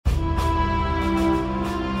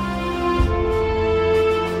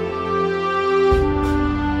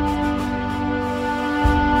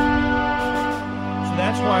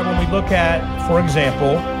look at, for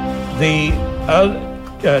example,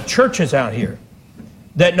 the churches out here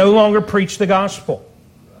that no longer preach the gospel.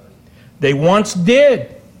 They once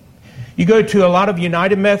did. You go to a lot of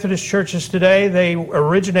United Methodist churches today, they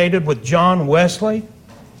originated with John Wesley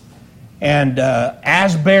and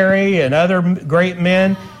Asbury and other great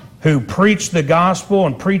men who preached the gospel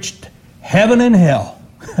and preached heaven and hell.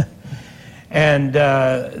 And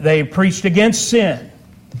they preached against sin.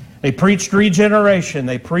 They preached regeneration.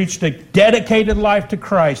 They preached a dedicated life to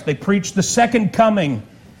Christ. They preached the second coming.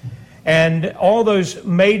 And all those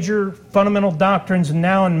major fundamental doctrines, and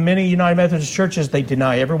now in many United Methodist churches, they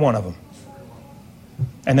deny every one of them.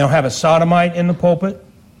 And they'll have a sodomite in the pulpit.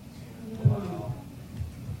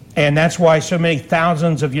 And that's why so many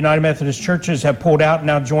thousands of United Methodist churches have pulled out and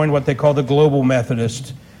now joined what they call the Global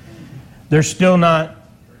Methodists. They're still not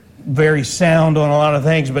very sound on a lot of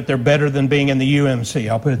things, but they're better than being in the UMC.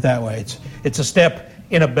 I'll put it that way. It's a step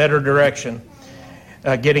in a better direction,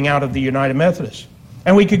 getting out of the United Methodists.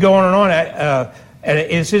 And we could go on and on. And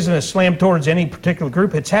this isn't a slam towards any particular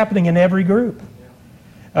group. It's happening in every group.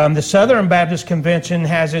 The Southern Baptist Convention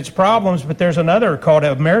has its problems, but there's another called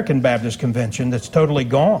American Baptist Convention that's totally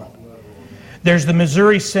gone. There's the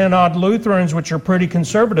Missouri Synod Lutherans, which are pretty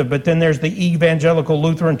conservative, but then there's the Evangelical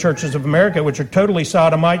Lutheran Churches of America, which are totally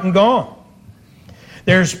sodomite and gone.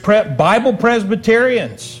 There's Bible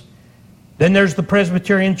Presbyterians. Then there's the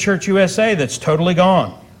Presbyterian Church USA that's totally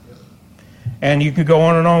gone. And you could go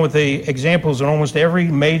on and on with the examples in almost every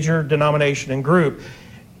major denomination and group.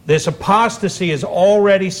 This apostasy is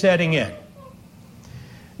already setting in.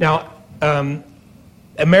 Now,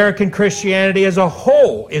 American Christianity as a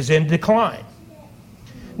whole is in decline.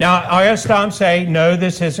 Now, I asked Tom say, no,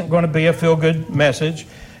 this isn't going to be a feel-good message.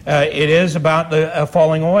 It is about the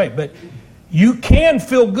falling away. But you can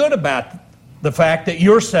feel good about the fact that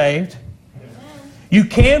you're saved. You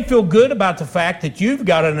can feel good about the fact that you've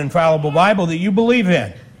got an infallible Bible that you believe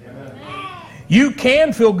in. You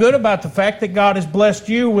can feel good about the fact that God has blessed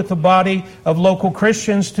you with a body of local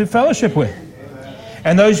Christians to fellowship with.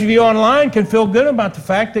 And those of you online can feel good about the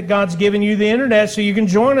fact that God's given you the internet so you can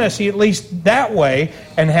join us at least that way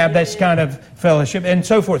and have this kind of fellowship and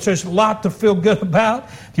so forth. So there's a lot to feel good about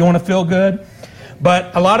if you want to feel good.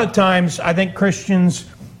 But a lot of times I think Christians,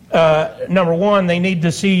 number one, they need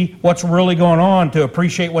to see what's really going on to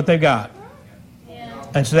appreciate what they've got. Yeah.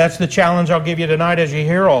 And so that's the challenge I'll give you tonight as you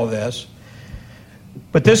hear all this.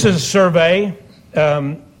 But this is a survey.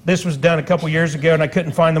 This was done a couple years ago, and I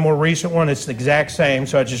couldn't find the more recent one. It's the exact same,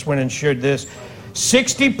 so I just went and shared this.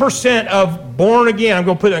 60% of born-again, I'm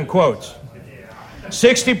going to put it in quotes,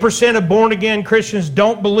 60% of born-again Christians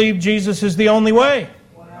don't believe Jesus is the only way.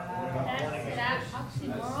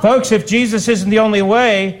 Folks, if Jesus isn't the only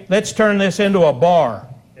way, let's turn this into a bar.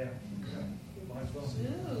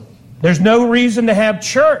 There's no reason to have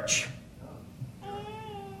church.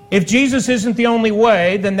 If Jesus isn't the only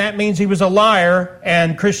way, then that means he was a liar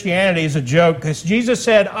and Christianity is a joke. Because Jesus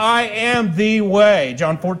said, I am the way,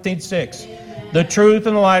 John 14:6, the truth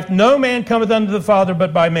and the life. No man cometh unto the Father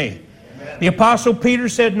but by me. Amen. The Apostle Peter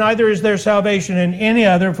said, neither is there salvation in any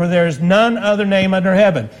other, for there is none other name under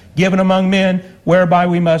heaven given among men whereby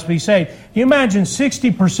we must be saved. Can you imagine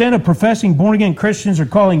 60% of professing born-again Christians are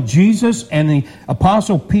calling Jesus and the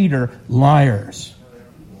Apostle Peter liars?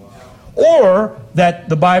 Or that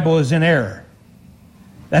the Bible is in error.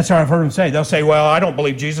 That's how I've heard them say. They'll say, well, I don't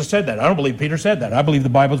believe Jesus said that. I don't believe Peter said that. I believe the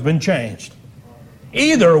Bible's been changed.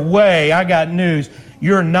 Either way, I got news.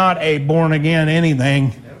 You're not a born-again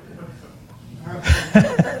anything.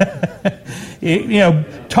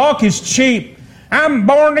 Talk is cheap. I'm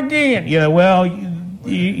born again. Well,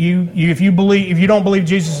 if you don't believe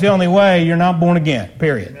Jesus is the only way, you're not born again,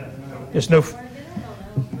 period. There's no...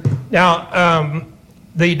 Now,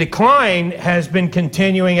 the decline has been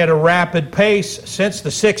continuing at a rapid pace since the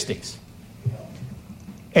 60s.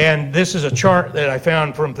 And this is a chart that I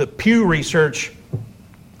found from the Pew Research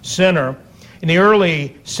Center. In the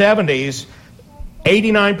early 70s,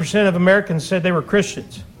 89% of Americans said they were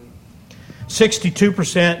Christians.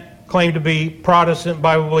 62% claimed to be Protestant,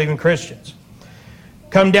 Bible-believing Christians.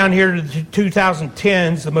 Come down here to the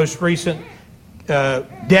 2010s, the most recent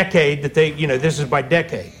decade that this is by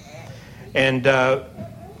decade. And 71%,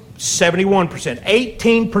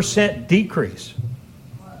 18% decrease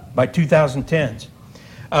by 2010s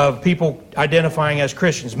of people identifying as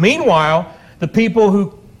Christians. Meanwhile, the people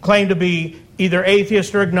who claim to be either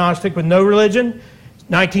atheist or agnostic with no religion,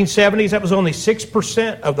 1970s, that was only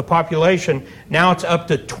 6% of the population. Now it's up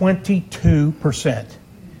to 22%.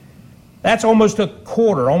 That's almost a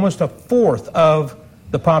quarter, almost a fourth of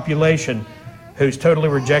the population who's totally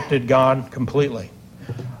rejected God completely.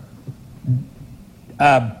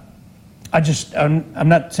 I'm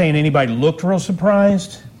not saying anybody looked real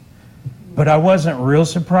surprised, but I wasn't real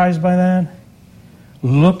surprised by that.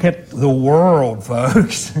 Look at the world,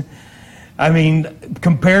 folks. I mean,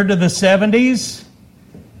 compared to the 70s,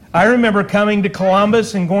 I remember coming to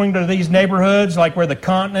Columbus and going to these neighborhoods like where the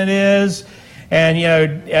continent is, and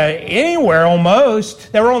anywhere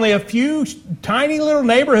almost. There were only a few tiny little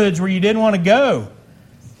neighborhoods where you didn't want to go.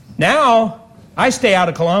 Now, I stay out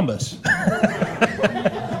of Columbus.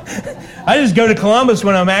 I just go to Columbus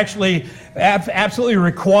when I'm actually absolutely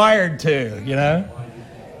required to,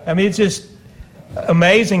 I mean, it's just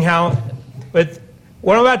amazing how, but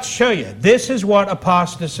what I'm about to show you, this is what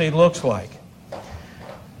apostasy looks like.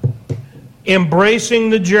 Embracing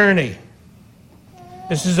the journey.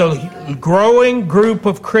 This is a growing group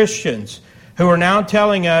of Christians who are now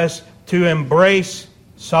telling us to embrace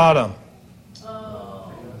Sodom.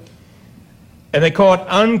 And they call it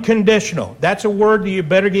unconditional. That's a word that you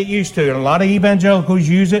better get used to. And a lot of evangelicals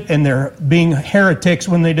use it, and they're being heretics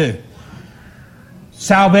when they do.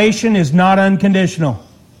 Salvation is not unconditional.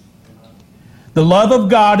 The love of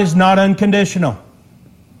God is not unconditional.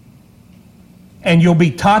 And you'll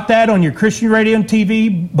be taught that on your Christian radio and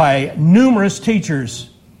TV by numerous teachers.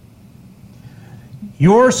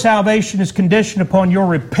 Your salvation is conditioned upon your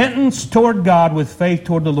repentance toward God with faith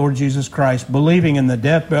toward the Lord Jesus Christ, believing in the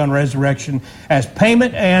death, burial, and resurrection as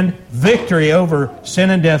payment and victory over sin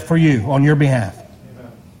and death for you on your behalf.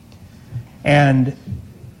 Amen. And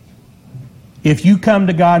if you come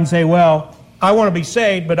to God and say, well, I want to be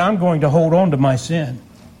saved, but I'm going to hold on to my sin,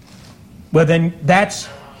 well, then that's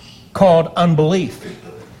called unbelief.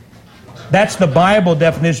 That's the Bible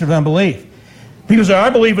definition of unbelief. People say, I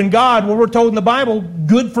believe in God. Well, we're told in the Bible,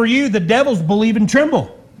 good for you, the devils believe and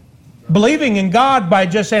tremble. Believing in God by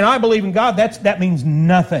just saying, I believe in God, that means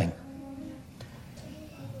nothing.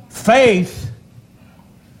 Faith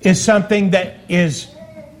is something that is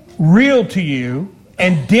real to you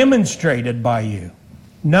and demonstrated by you.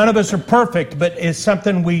 None of us are perfect, but it's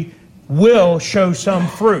something we will show some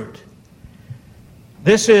fruit.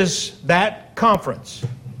 This is that conference.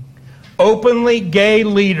 Openly gay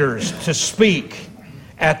leaders to speak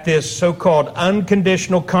at this so-called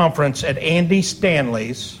unconditional conference at Andy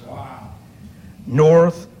Stanley's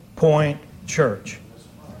North Point Church.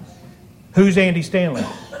 Who's Andy Stanley?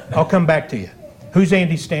 I'll come back to you. Who's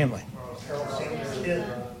Andy Stanley?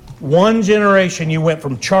 One generation you went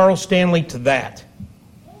from Charles Stanley to that.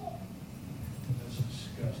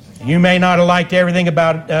 You may not have liked everything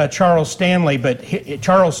about Charles Stanley, but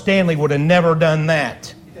Charles Stanley would have never done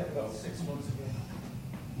that.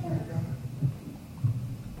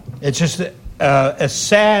 It's just a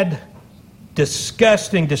sad,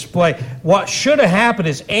 disgusting display. What should have happened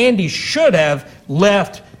is Andy should have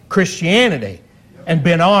left Christianity and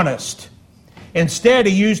been honest. Instead,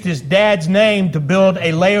 he used his dad's name to build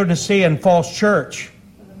a Laodicean false church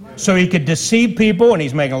so he could deceive people, and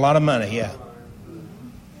he's making a lot of money, yeah.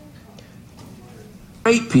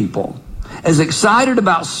 Great people, as excited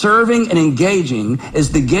about serving and engaging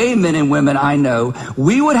as the gay men and women I know,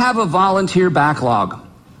 we would have a volunteer backlog.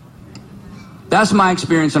 That's my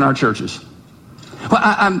experience in our churches. Well,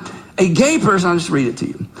 I'm a gay person. I'll just read it to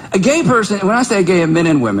you. A gay person, when I say gay, men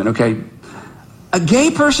and women, okay? A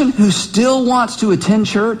gay person who still wants to attend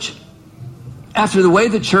church after the way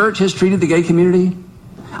the church has treated the gay community,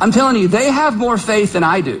 I'm telling you, they have more faith than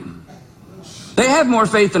I do. They have more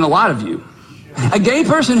faith than a lot of you. A gay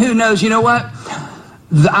person who knows, you know what?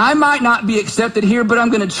 I might not be accepted here, but I'm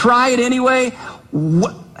going to try it anyway.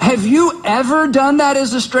 Have you ever done that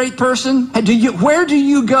as a straight person? Where do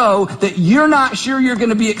you go that you're not sure you're going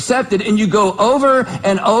to be accepted, and you go over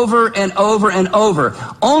and over and over and over?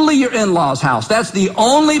 Only your in-laws' house. That's the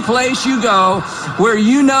only place you go where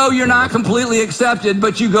you know you're not completely accepted,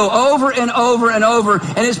 but you go over and over and over,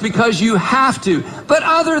 and it's because you have to. But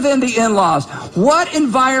other than the in-laws, what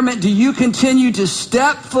environment do you continue to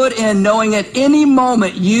step foot in knowing at any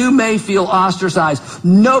moment you may feel ostracized?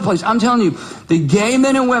 No place. I'm telling you, the gay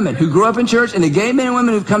men and women who grew up in church and the gay men and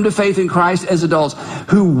women who've come to faith in Christ as adults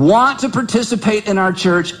who want to participate in our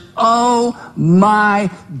church, oh my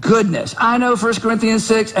goodness. I know 1 Corinthians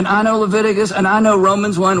 6 and I know Leviticus and I know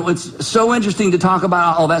Romans 1. It's so interesting to talk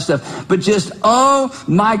about all that stuff. But just, oh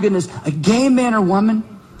my goodness, a gay man or woman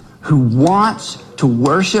who wants to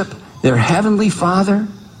worship their Heavenly Father,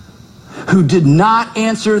 who did not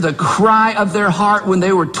answer the cry of their heart when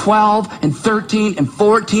they were 12 and 13 and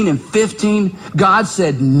 14 and 15. God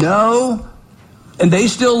said no, and they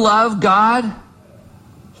still love God.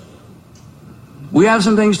 We have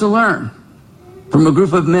some things to learn from a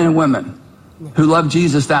group of men and women who love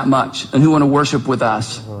Jesus that much and who want to worship with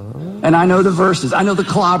us. And I know the verses. I know the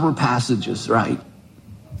clobber passages, right?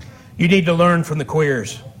 You need to learn from the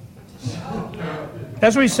queers.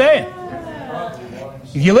 That's what he's saying.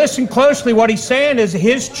 If you listen closely, what he's saying is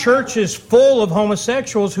his church is full of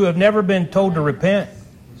homosexuals who have never been told to repent.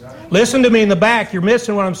 Listen to me in the back. You're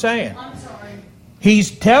missing what I'm saying.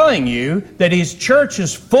 He's telling you that his church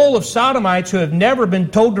is full of sodomites who have never been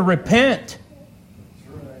told to repent.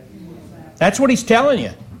 That's what he's telling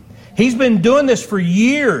you. He's been doing this for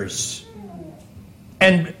years.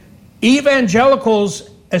 And evangelicals,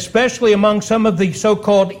 especially among some of the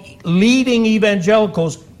so-called leading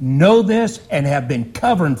evangelicals, know this and have been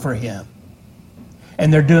covering for him.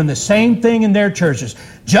 And they're doing the same thing in their churches,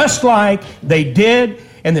 just like they did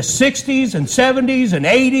in the 60s and 70s and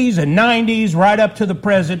 80s and 90s right up to the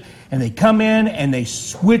present. And they come in and they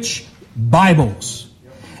switch Bibles.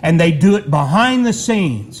 And they do it behind the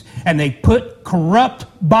scenes. And they put corrupt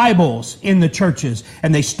Bibles in the churches.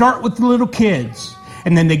 And they start with the little kids.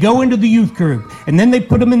 And then they go into the youth group. And then they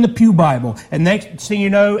put them in the Pew Bible. And next thing you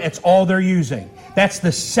know, it's all they're using. That's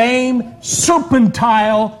the same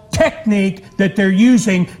serpentile technique that they're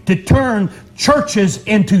using to turn churches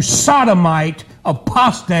into sodomite,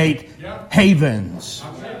 apostate havens.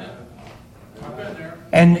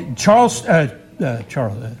 And Charles,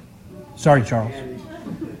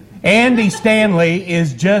 Andy Stanley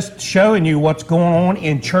is just showing you what's going on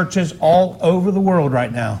in churches all over the world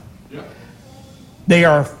right now. They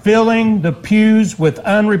are filling the pews with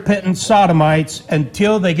unrepentant sodomites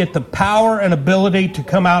until they get the power and ability to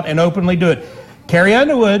come out and openly do it. Carrie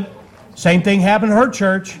Underwood, same thing happened to her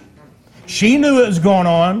church. She knew it was going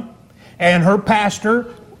on, and her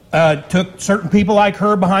pastor took certain people like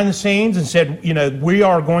her behind the scenes and said, we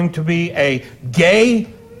are going to be a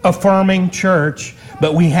gay-affirming church,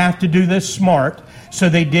 but we have to do this smart. So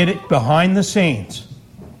they did it behind the scenes.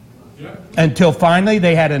 Until finally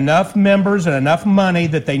they had enough members and enough money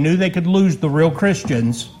that they knew they could lose the real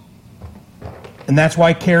Christians. And that's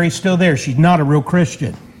why Carrie's still there. She's not a real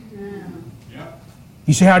Christian.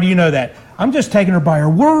 You say, how do you know that? I'm just taking her by her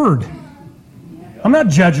word. I'm not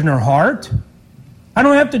judging her heart. I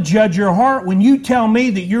don't have to judge your heart. When you tell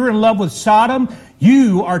me that you're in love with Sodom,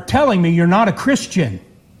 you are telling me you're not a Christian.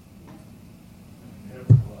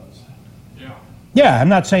 Yeah, I'm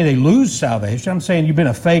not saying they lose salvation. I'm saying you've been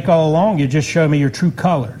a fake all along. You just show me your true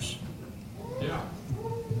colors. Yeah.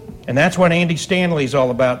 And that's what Andy Stanley's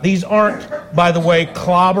all about. These aren't, by the way,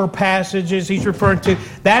 clobber passages he's referring to.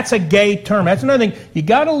 That's a gay term. That's another thing. You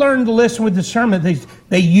got to learn to listen with discernment.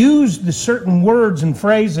 They use the certain words and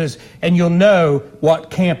phrases, and you'll know what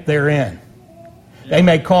camp they're in. They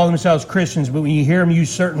may call themselves Christians, but when you hear them use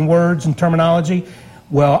certain words and terminology,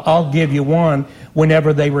 well, I'll give you one.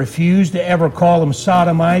 Whenever they refuse to ever call them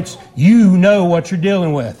sodomites, you know what you're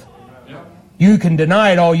dealing with. You can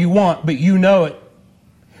deny it all you want, but you know it.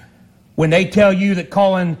 When they tell you that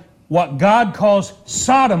calling what God calls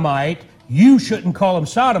sodomite, you shouldn't call them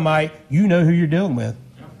sodomite, you know who you're dealing with.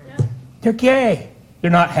 They're gay.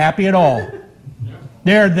 They're not happy at all.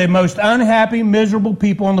 They're the most unhappy, miserable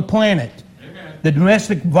people on the planet. The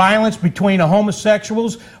domestic violence between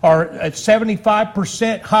homosexuals are at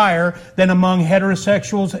 75% higher than among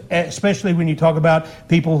heterosexuals, especially when you talk about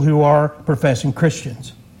people who are professing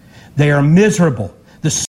Christians. They are miserable. The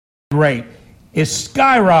suicide rate is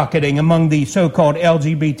skyrocketing among the so-called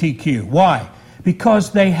LGBTQ. Why?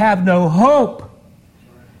 Because they have no hope.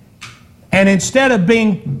 And instead of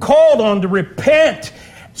being called on to repent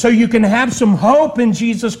so you can have some hope in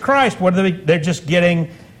Jesus Christ, what are they?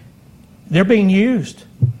 They're being used.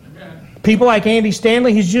 Amen. People like Andy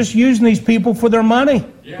Stanley, he's just using these people for their money.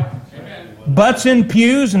 Yeah. Amen. Butts in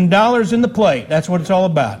pews and dollars in the plate. That's what it's all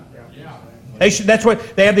about. Yeah. That's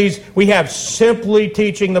what they have these. We have Simply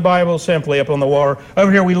Teaching the Bible Simply up on the wall.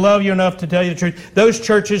 Over here, we love you enough to tell you the truth. Those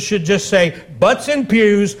churches should just say, butts in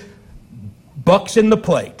pews, bucks in the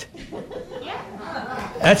plate.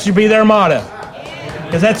 That should be their motto.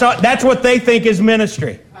 Because that's what they think is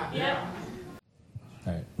ministry.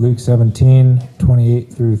 Luke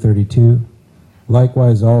 17:28 through 32.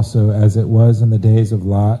 Likewise also, as it was in the days of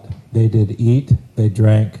Lot, they did eat, they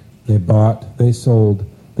drank, they bought, they sold,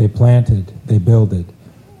 they planted, they builded.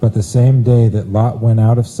 But the same day that Lot went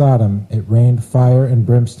out of Sodom, it rained fire and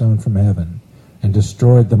brimstone from heaven, and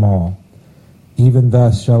destroyed them all. Even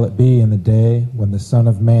thus shall it be in the day when the Son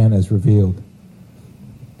of Man is revealed.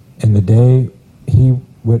 In that day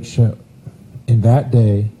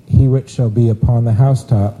he which shall be upon the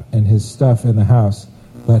housetop, and his stuff in the house,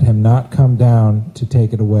 let him not come down to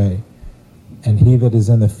take it away. And he that is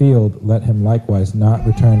in the field, let him likewise not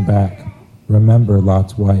return back. Remember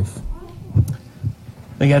Lot's wife. I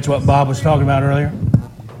think that's what Bob was talking about earlier.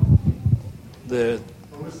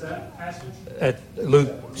 What was that passage? At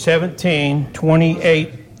Luke 17,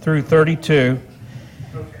 28 through 32.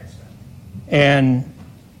 Okay. And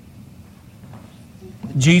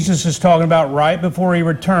Jesus is talking about right before he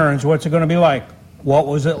returns, what's it going to be like? What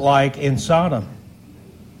was it like in Sodom?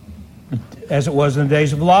 As it was in the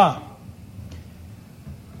days of Lot.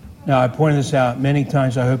 Now, I pointed this out many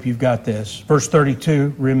times. I hope you've got this. Verse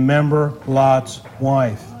 32, remember Lot's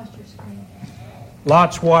wife.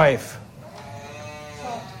 Lot's wife.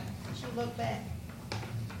 She looked back.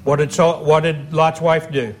 What did Lot's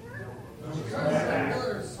wife do?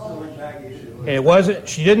 It wasn't.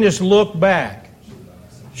 She didn't just look back.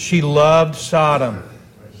 She loved Sodom.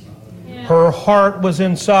 Her heart was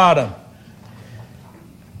in Sodom.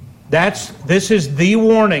 This is the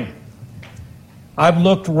warning. I've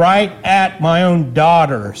looked right at my own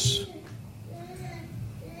daughters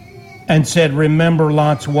and said, remember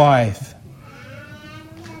Lot's wife,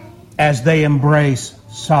 as they embrace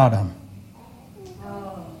Sodom.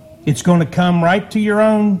 It's going to come right to your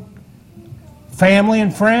own family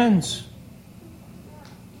and friends.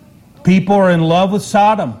 People are in love with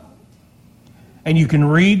Sodom. And you can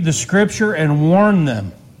read the scripture and warn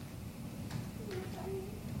them.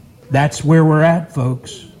 That's where we're at,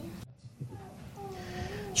 folks.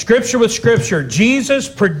 Scripture with scripture. Jesus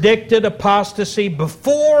predicted apostasy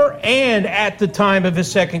before and at the time of his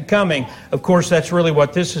second coming. Of course, that's really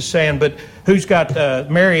what this is saying. But who's got,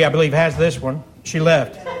 Mary, I believe, has this one. She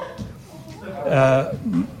left.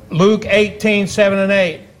 Luke 18, 7 and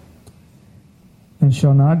 8. And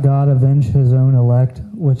shall not God avenge his own elect,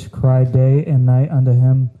 which cry day and night unto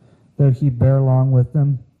him, though he bear long with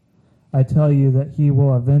them? I tell you that he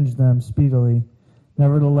will avenge them speedily.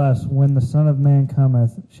 Nevertheless, when the Son of Man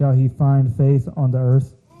cometh, shall he find faith on the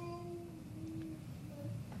earth?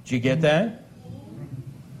 Did you get that?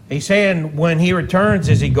 He's saying when he returns,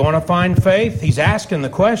 is he going to find faith? He's asking the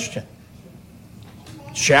question.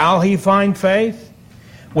 Shall he find faith?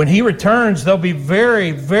 When he returns, there'll be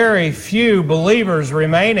very, very few believers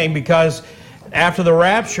remaining, because after the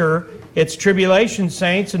rapture, it's tribulation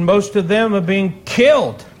saints, and most of them are being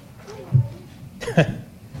killed.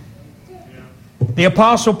 The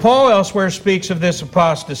Apostle Paul elsewhere speaks of this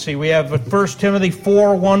apostasy. We have 1 Timothy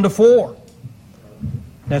 4, 1-4.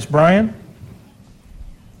 That's Brian.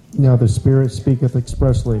 Now the Spirit speaketh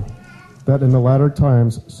expressly, that in the latter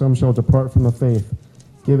times some shall depart from the faith,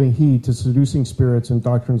 giving heed to seducing spirits and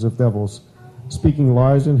doctrines of devils, speaking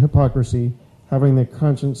lies and hypocrisy, having their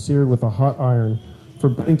conscience seared with a hot iron,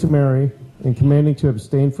 forbidding to marry, and commanding to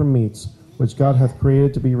abstain from meats, which God hath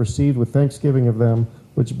created to be received with thanksgiving of them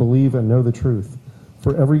which believe and know the truth.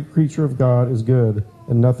 For every creature of God is good,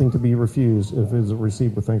 and nothing to be refused if it is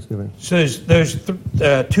received with thanksgiving. So those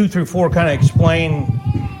 2 through 4 kind of explain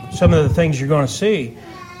some of the things you're going to see.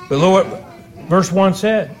 But Lord, verse 1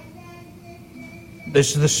 said,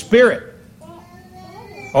 this is the Spirit.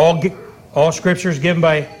 All Scripture is given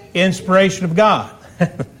by inspiration of God.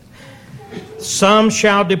 Some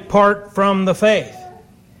shall depart from the faith,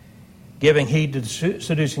 giving heed to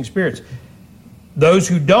seducing spirits. Those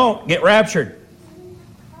who don't get raptured.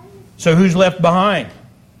 So who's left behind?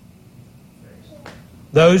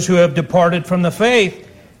 Those who have departed from the faith.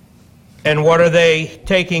 And what are they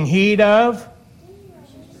taking heed of?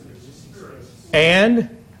 And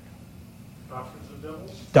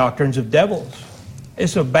doctrines of devils.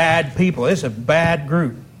 It's a bad people. It's a bad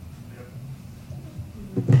group.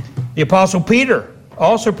 The Apostle Peter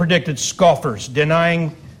also predicted scoffers,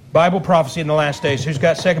 denying Bible prophecy in the last days. Who's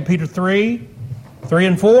got 2 Peter 3, 3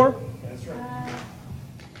 and 4? That's right.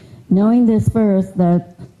 Knowing this first,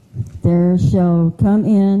 that there shall come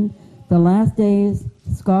in the last days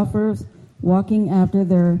scoffers, walking after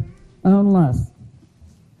their own lusts,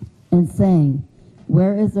 and saying,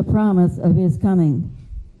 where is the promise of his coming?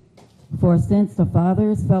 For since the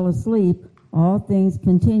fathers fell asleep, all things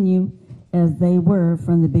continue as they were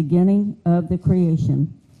from the beginning of the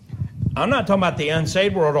creation. I'm not talking about the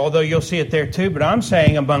unsaved world, although you'll see it there too, but I'm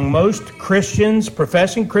saying among most Christians,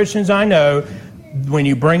 professing Christians I know, when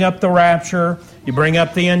you bring up the rapture, you bring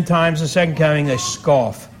up the end times, the second coming, they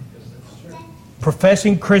scoff.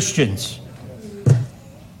 Professing Christians.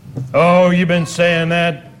 Oh, you've been saying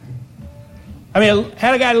that. I mean, I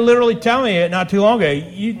had a guy literally tell me it not too long ago.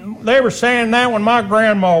 They were saying that when my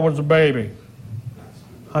grandma was a baby.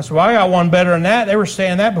 I said, well, I got one better than that. They were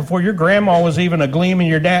saying that before your grandma was even a gleam in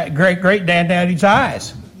your great-granddaddy's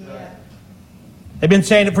eyes. Yeah. They've been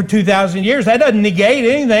saying it for 2,000 years. That doesn't negate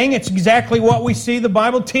anything. It's exactly what we see the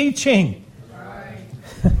Bible teaching.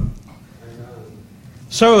 Right.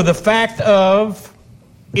 So the fact of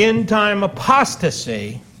end-time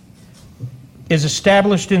apostasy is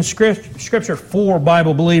established in Scripture for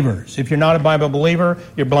Bible believers. If you're not a Bible believer,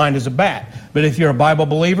 you're blind as a bat. But if you're a Bible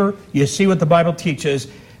believer, you see what the Bible teaches.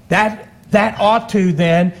 That ought to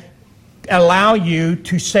then allow you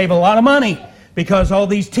to save a lot of money. Because all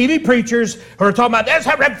these TV preachers who are talking about, there's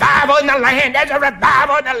a revival in the land, there's a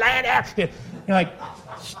revival in the land. You're like,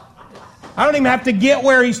 I don't even have to get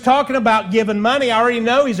where he's talking about giving money. I already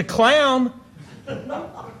know he's a clown.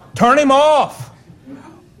 Turn him off.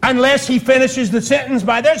 Unless he finishes the sentence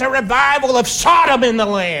by, there's a revival of Sodom in the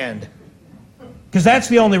land. Because that's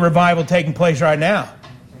the only revival taking place right now.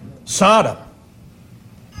 Sodom.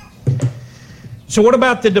 So what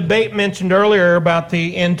about the debate mentioned earlier about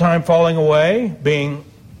the end time falling away being,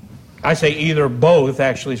 I say either both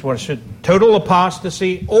actually is what it should, total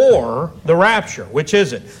apostasy or the rapture. Which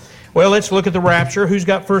is it? Well, let's look at the rapture. Who's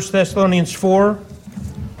got 1 Thessalonians 4?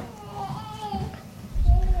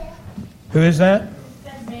 Who is that?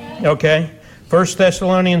 Okay. 1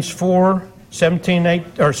 Thessalonians 4,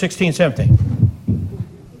 16, 17.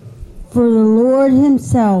 For the Lord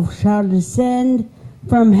himself shall descend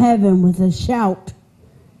from heaven with a shout,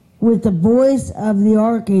 with the voice of the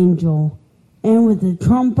archangel, and with the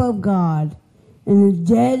trump of God, and the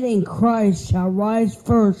dead in Christ shall rise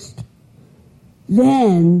first.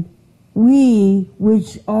 Then we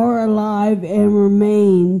which are alive and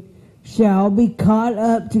remain shall be caught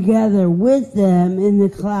up together with them in the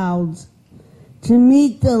clouds to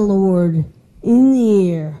meet the Lord in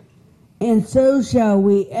the air, and so shall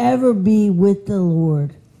we ever be with the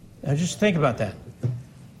Lord. Now just think about that.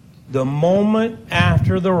 The moment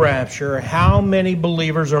after the rapture, how many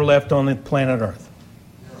believers are left on the planet Earth?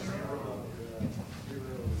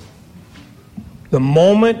 The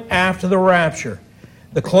moment after the rapture.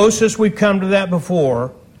 The closest we've come to that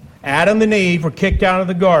before, Adam and Eve were kicked out of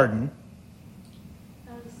the garden.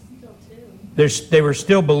 They were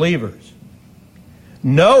still believers.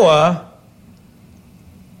 Noah,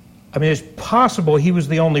 I mean, it's possible he was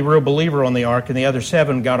the only real believer on the ark, and the other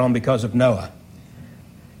 7 got on because of Noah.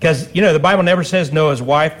 Because, the Bible never says Noah's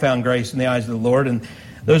wife found grace in the eyes of the Lord, and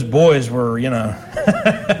those boys were,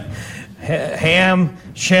 Ham,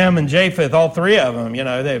 Shem, and Japheth, all 3 of them,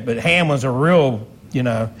 but Ham was a real,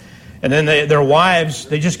 and then their wives,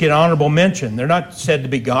 they just get honorable mention. They're not said to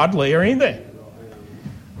be godly or anything.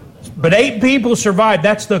 But 8 people survived.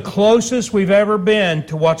 That's the closest we've ever been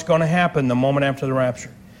to what's going to happen the moment after the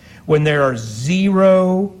rapture. When there are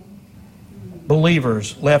 0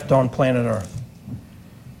 believers left on planet Earth.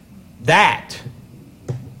 That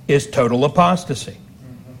is total apostasy.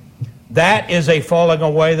 That is a falling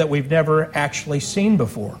away that we've never actually seen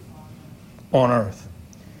before on earth.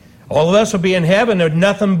 All of us will be in heaven. There's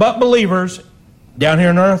nothing but believers. Down here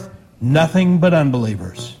on earth, nothing but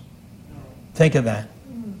unbelievers. Think of that.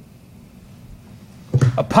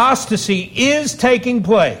 Apostasy is taking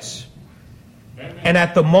place. And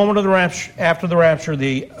at the moment of the rapture, after the rapture,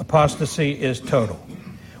 the apostasy is total.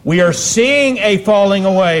 We are seeing a falling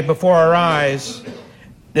away before our eyes.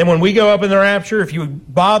 Then when we go up in the rapture, if you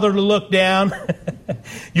bother to look down,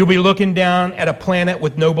 you'll be looking down at a planet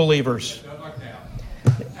with no believers.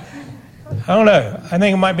 I don't know. I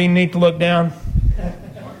think it might be neat to look down.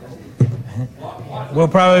 We'll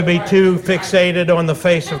probably be too fixated on the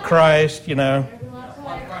face of Christ,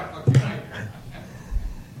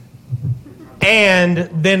 And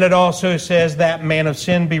then it also says that man of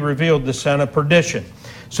sin be revealed, the son of perdition.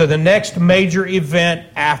 So the next major event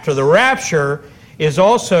after the rapture is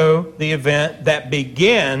also the event that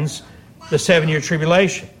begins the 7-year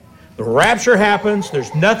tribulation. The rapture happens.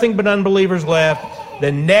 There's nothing but unbelievers left.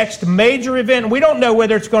 The next major event, we don't know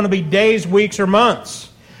whether it's going to be days, weeks, or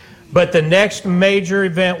months. But the next major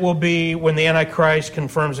event will be when the Antichrist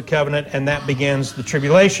confirms the covenant, and that begins the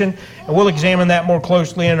tribulation. And we'll examine that more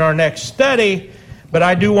closely in our next study. But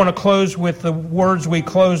I do want to close with the words we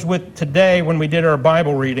closed with today when we did our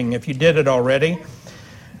Bible reading, if you did it already.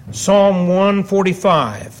 Psalm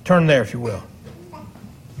 145. Turn there, if you will.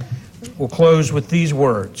 We'll close with these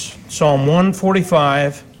words. Psalm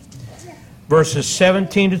 145, verses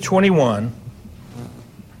 17 to 21.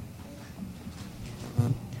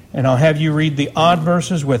 And I'll have you read the odd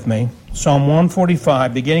verses with me. Psalm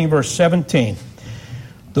 145, beginning verse 17.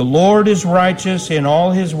 The Lord is righteous in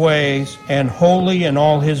all his ways and holy in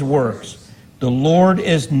all his works. The Lord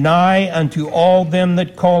is nigh unto all them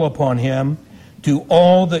that call upon him, to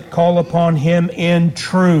all that call upon him in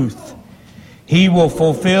truth. He will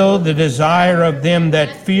fulfill the desire of them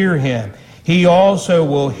that fear him. He also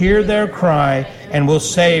will hear their cry and will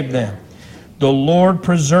save them. The Lord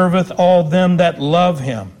preserveth all them that love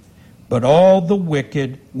him, but all the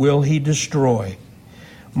wicked will he destroy.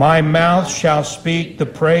 My mouth shall speak the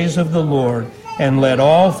praise of the Lord, and let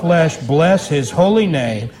all flesh bless his holy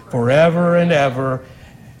name forever and ever.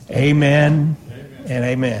 Amen and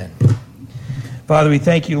amen. Father, we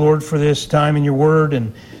thank you, Lord, for this time in your word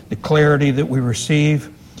and the clarity that we receive.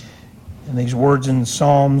 And these words in the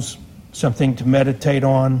Psalms, something to meditate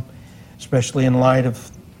on, especially in light of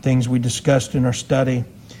things we discussed in our study.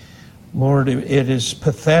 Lord, it is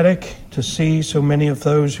pathetic to see so many of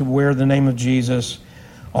those who wear the name of Jesus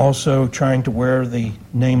also trying to wear the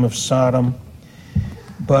name of Sodom.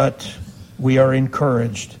 But we are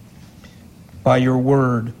encouraged by your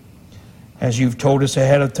word. As you've told us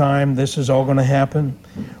ahead of time, this is all going to happen.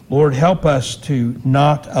 Lord, help us to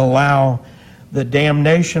not allow the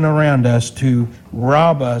damnation around us to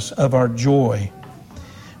rob us of our joy.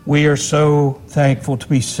 We are so thankful to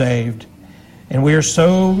be saved, and we are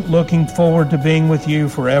so looking forward to being with you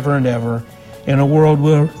forever and ever in a world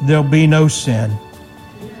where there'll be no sin.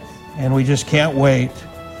 And we just can't wait.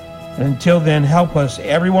 And until then, help us,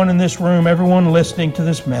 everyone in this room, everyone listening to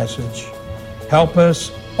this message, help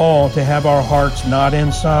us all to have our hearts not in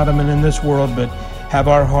Sodom and in this world, but have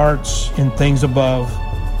our hearts in things above,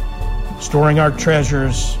 storing our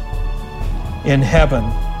treasures in heaven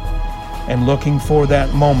and looking for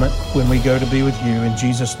that moment when we go to be with you. In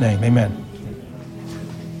Jesus' name, amen.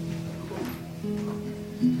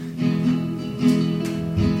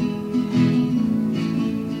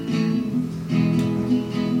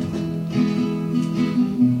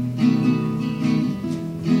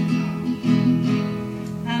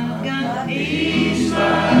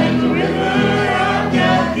 Peace.